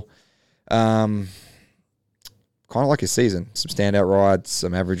horrible. Kind of like his season. Some standout rides,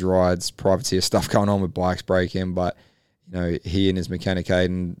 some average rides, privateer stuff going on with bikes breaking, but he and his mechanic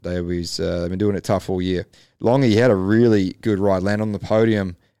Aiden, they've been doing it tough all year. Longy had a really good ride, landed on the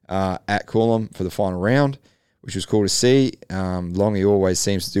podium at Coolum for the final round, which was cool to see. Longy always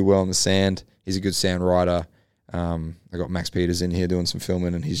seems to do well in the sand. He's a good sand rider. I got Max Peters in here doing some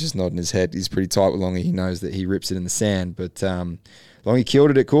filming, and he's just nodding his head. He's pretty tight with Longy. He knows that he rips it in the sand, but Longy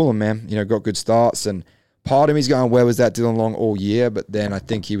killed it at Coolum, man. Got good starts, and part of me's going, where was that Dylan Long all year? But then I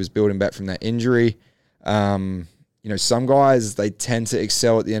think he was building back from that injury. some guys, they tend to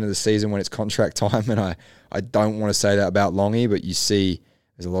excel at the end of the season when it's contract time, and I don't want to say that about Longy, but you see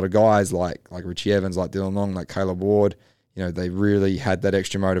there's a lot of guys like Richie Evans, like Dylan Long, like Caleb Ward, they really had that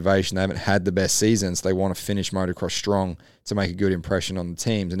extra motivation. They haven't had the best season, so they want to finish motocross strong to make a good impression on the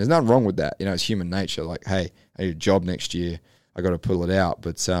teams. And there's nothing wrong with that. It's human nature. Like, hey, I need a job next year. I got to pull it out.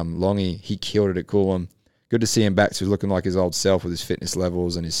 But Longy, he killed it at Coolum. Good to see him back to looking like his old self with his fitness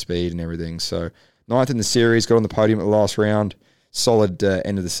levels and his speed and everything. So 9th in the series, got on the podium at the last round. Solid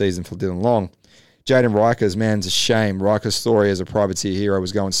end of the season for Dylan Long. Jaden Rikers, man, it's a shame. Rikers' story as a privateer hero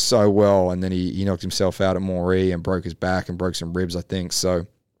was going so well, and then he knocked himself out at Moree and broke his back and broke some ribs, I think. So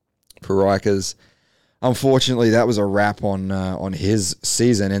for Rikers, unfortunately, that was a wrap on his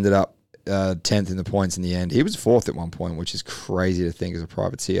season. Ended up 10th in the points in the end. He was 4th at one point, which is crazy to think as a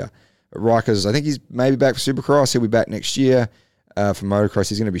privateer. But Rikers, I think he's maybe back for Supercross. He'll be back next year. For motocross,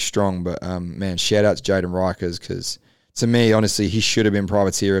 he's going to be strong. But, man, shout out to Jaden Rikers, because to me, honestly, he should have been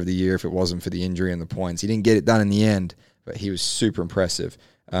privateer of the year if it wasn't for the injury and the points. He didn't get it done in the end, but he was super impressive.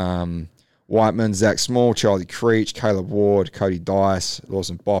 Whiteman, Zach Small, Charlie Creech, Caleb Ward, Cody Dice,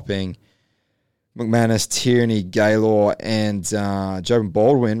 Lawson Bopping, McManus, Tierney, Gaylor, and Jobin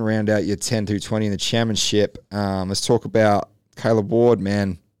Baldwin round out your 10 through 20 in the championship. Let's talk about Caleb Ward,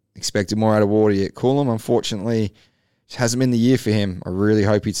 man. Expected more out of Wardy at Coolum. Unfortunately, it hasn't been the year for him. I really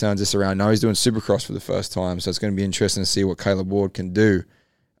hope he turns this around. I know he's doing Supercross for the first time, so it's going to be interesting to see what Caleb Ward can do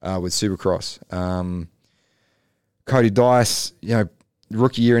with Supercross. Cody Dice,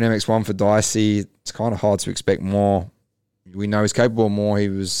 rookie year in MX1 for Dicey. It's kind of hard to expect more. We know he's capable of more. He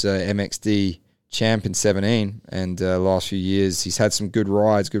was MXD champ in 17, and last few years he's had some good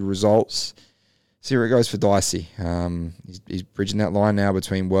rides, good results. See where it goes for Dicey. He's bridging that line now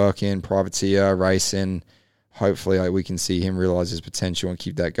between working, privateer, racing. Hopefully we can see him realise his potential and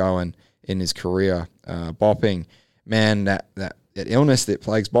keep that going in his career. Bopping, man, that illness that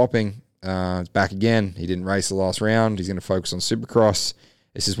plagues Bopping, it's back again. He didn't race the last round. He's going to focus on Supercross.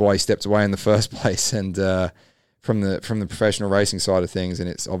 This is why he stepped away in the first place, and from the professional racing side of things, and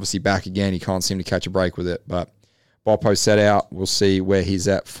it's obviously back again. He can't seem to catch a break with it. But Boppo set out. We'll see where he's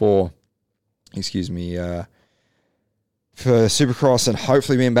at for Supercross, and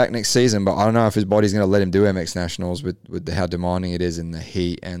hopefully being back next season. But I don't know if his body's going to let him do MX Nationals with how demanding it is in the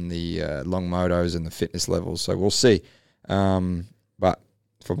heat and the long motos and the fitness levels. So we'll see. But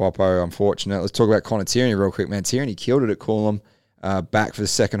for Boppo, unfortunate. Let's talk about Connor Tierney real quick, man. Tierney killed it at Coolum, back for the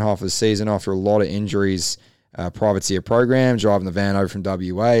second half of the season after a lot of injuries. Privateer program, driving the van over from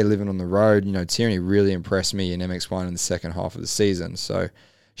WA, living on the road. Tierney really impressed me in MX1 in the second half of the season. So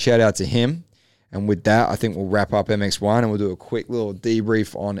shout out to him. And with that, I think we'll wrap up MX1 and we'll do a quick little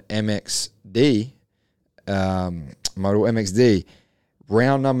debrief on MXD, Model MXD.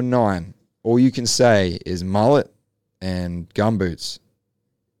 Round number 9. All you can say is mullet and gumboots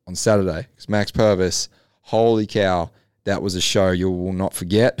on Saturday. Because Max Purvis, holy cow, that was a show you will not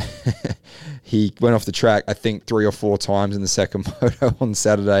forget. He went off the track, I think, 3 or 4 times in the second moto on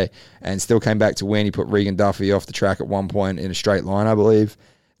Saturday and still came back to win. He put Regan Duffy off the track at one point in a straight line, I believe.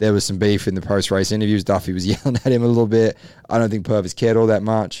 There was some beef in the post-race interviews. Duffy was yelling at him a little bit. I don't think Purvis cared all that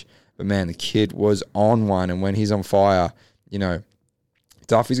much. But, man, the kid was on one. And when he's on fire,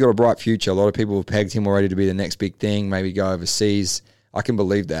 Duffy's got a bright future. A lot of people have pegged him already to be the next big thing, maybe go overseas. I can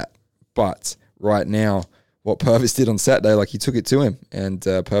believe that. But right now, what Purvis did on Saturday, he took it to him. And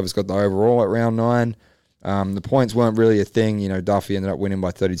Purvis got the overall at round 9. The points weren't really a thing. Duffy ended up winning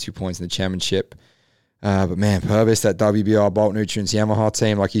by 32 points in the championship. But, man, Purvis, that WBR Bolt Nutrients Yamaha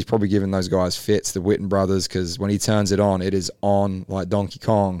team, he's probably giving those guys fits, the Witten brothers, because when he turns it on, it is on like Donkey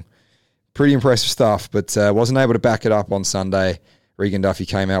Kong. Pretty impressive stuff, but wasn't able to back it up on Sunday. Regan Duffy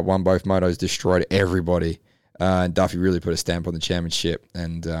came out, won both motos, destroyed everybody. And Duffy really put a stamp on the championship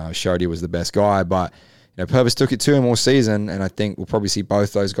and showed he was the best guy. But, Purvis took it to him all season, and I think we'll probably see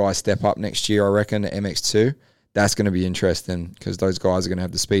both those guys step up next year, I reckon, to MX2. That's going to be interesting because those guys are going to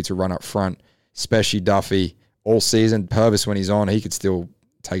have the speed to run up front, especially Duffy all season. Purvis, when he's on, he could still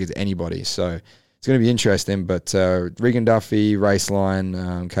take it to anybody. So it's going to be interesting. But Regan Duffy, Raceline,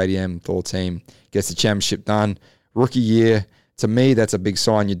 KTM, Thor team gets the championship done. Rookie year, to me, that's a big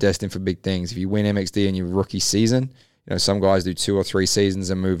sign you're destined for big things. If you win MXD in your rookie season, some guys do 2 or 3 seasons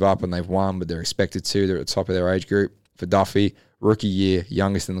and move up and they've won, but they're expected to. They're at the top of their age group. For Duffy, rookie year,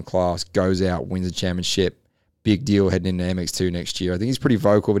 youngest in the class, goes out, wins a championship. Big deal heading into MX2 next year. I think he's pretty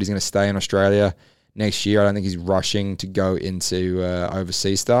vocal, but he's going to stay in Australia next year. I don't think he's rushing to go into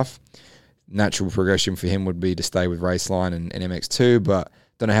overseas stuff. Natural progression for him would be to stay with Raceline and MX2, but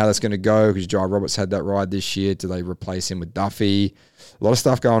don't know how that's going to go because Jai Roberts had that ride this year. Do they replace him with Duffy? A lot of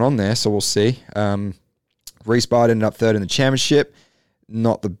stuff going on there, so we'll see. Reece Bard ended up third in the championship.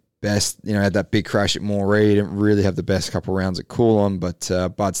 Not the best, had that big crash at Moree. Didn't really have the best couple rounds at Coolum,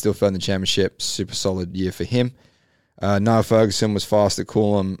 but Bard still third in the championship. Super solid year for him. Noah Ferguson was fast at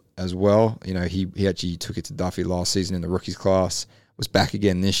Coolum as well. He actually took it to Duffy last season in the rookies class. Was back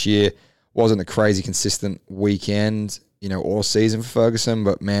again this year. Wasn't a crazy consistent weekend, all season for Ferguson,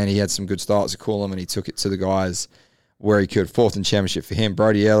 but man, he had some good starts at Coolum and he took it to the guys where he could. Fourth in championship for him.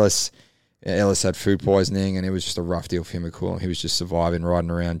 Brody Ellis had food poisoning and it was just a rough deal for him at Coolum. He was just surviving,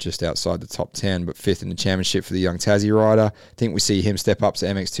 riding around just outside the top 10, but fifth in the championship for the young Tassie rider. I think we see him step up to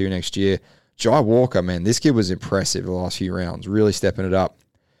MX2 next year. Jai Walker, man, this kid was impressive the last few rounds, really stepping it up.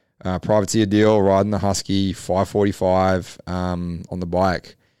 Privateer deal, riding the Husky, 545 on the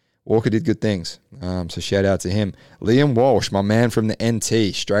bike. Walker did good things, so shout out to him. Liam Walsh, my man from the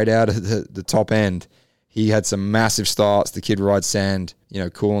NT, straight out of the top end. He had some massive starts. The kid rides sand.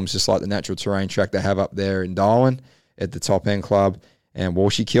 Coolum's just like the natural terrain track they have up there in Darwin at the top end club. And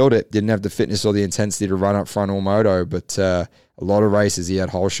Walshy killed it. Didn't have the fitness or the intensity to run up front or moto, but a lot of races he had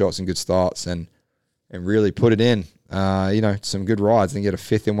whole shots and good starts and really put it in. Some good rides. Then get a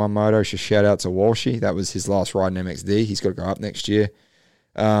fifth in one moto. So shout out to Walshy. That was his last ride in MXD. He's got to go up next year.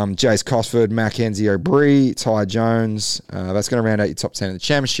 Jace Cosford, Mackenzie O'Brien, Ty Jones. That's going to round out your top 10 in the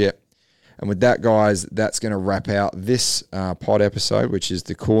championship. And with that, guys, that's going to wrap out this pod episode, which is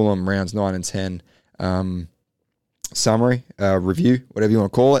the Coolum rounds 9 and 10 summary, review, whatever you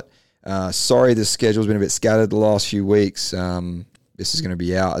want to call it. Sorry the schedule's been a bit scattered the last few weeks. This is going to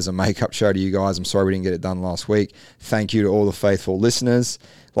be out as a makeup show to you guys. I'm sorry we didn't get it done last week. Thank you to all the faithful listeners.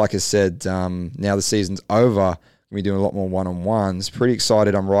 Like I said, now the season's over. I'm going to be doing a lot more one-on-ones. Pretty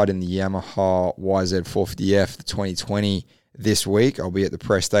excited. I'm riding the Yamaha YZ450F, the 2020 this week. I'll be at the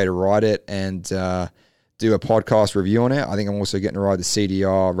press day to ride it and do a podcast review on it. I think I'm also getting to ride the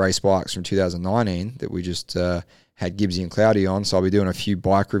CDR race bikes from 2019 that we just had Gibbsy and Cloudy on. So I'll be doing a few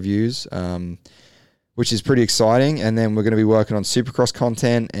bike reviews, which is pretty exciting. And then we're going to be working on Supercross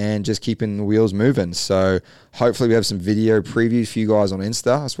content and just keeping the wheels moving. So hopefully we have some video previews for you guys on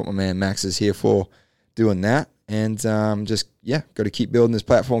Insta. That's what my man Max is here for, doing that. And got to keep building this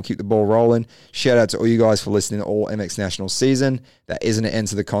platform, keep the ball rolling. Shout out to all you guys for listening to all MX National season. That isn't an end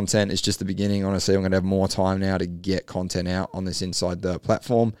to the content. It's just the beginning. Honestly, I'm going to have more time now to get content out on this Inside the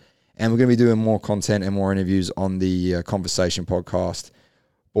platform. And we're going to be doing more content and more interviews on the Conversation podcast,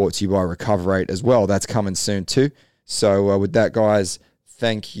 brought to you by Recoverate as well. That's coming soon too. So with that, guys,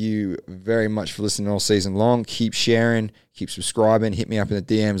 thank you very much for listening all season long. Keep sharing, keep subscribing. Hit me up in the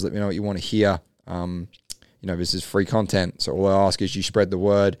DMs. Let me know what you want to hear. This is free content. So all I ask is you spread the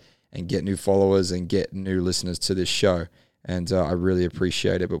word and get new followers and get new listeners to this show. And I really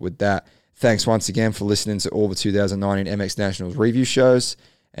appreciate it. But with that, thanks once again for listening to all the 2019 MX Nationals review shows.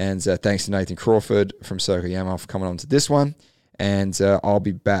 And thanks to Nathan Crawford from Circle Yamaha for coming on to this one. And I'll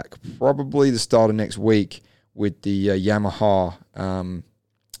be back probably the start of next week with the Yamaha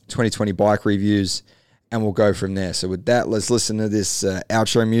 2020 bike reviews. And we'll go from there. So with that, let's listen to this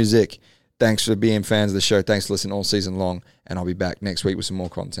outro music. Thanks for being fans of the show. Thanks for listening all season long. And I'll be back next week with some more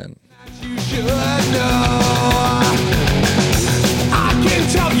content. You should know. I can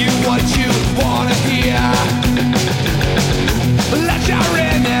tell you what you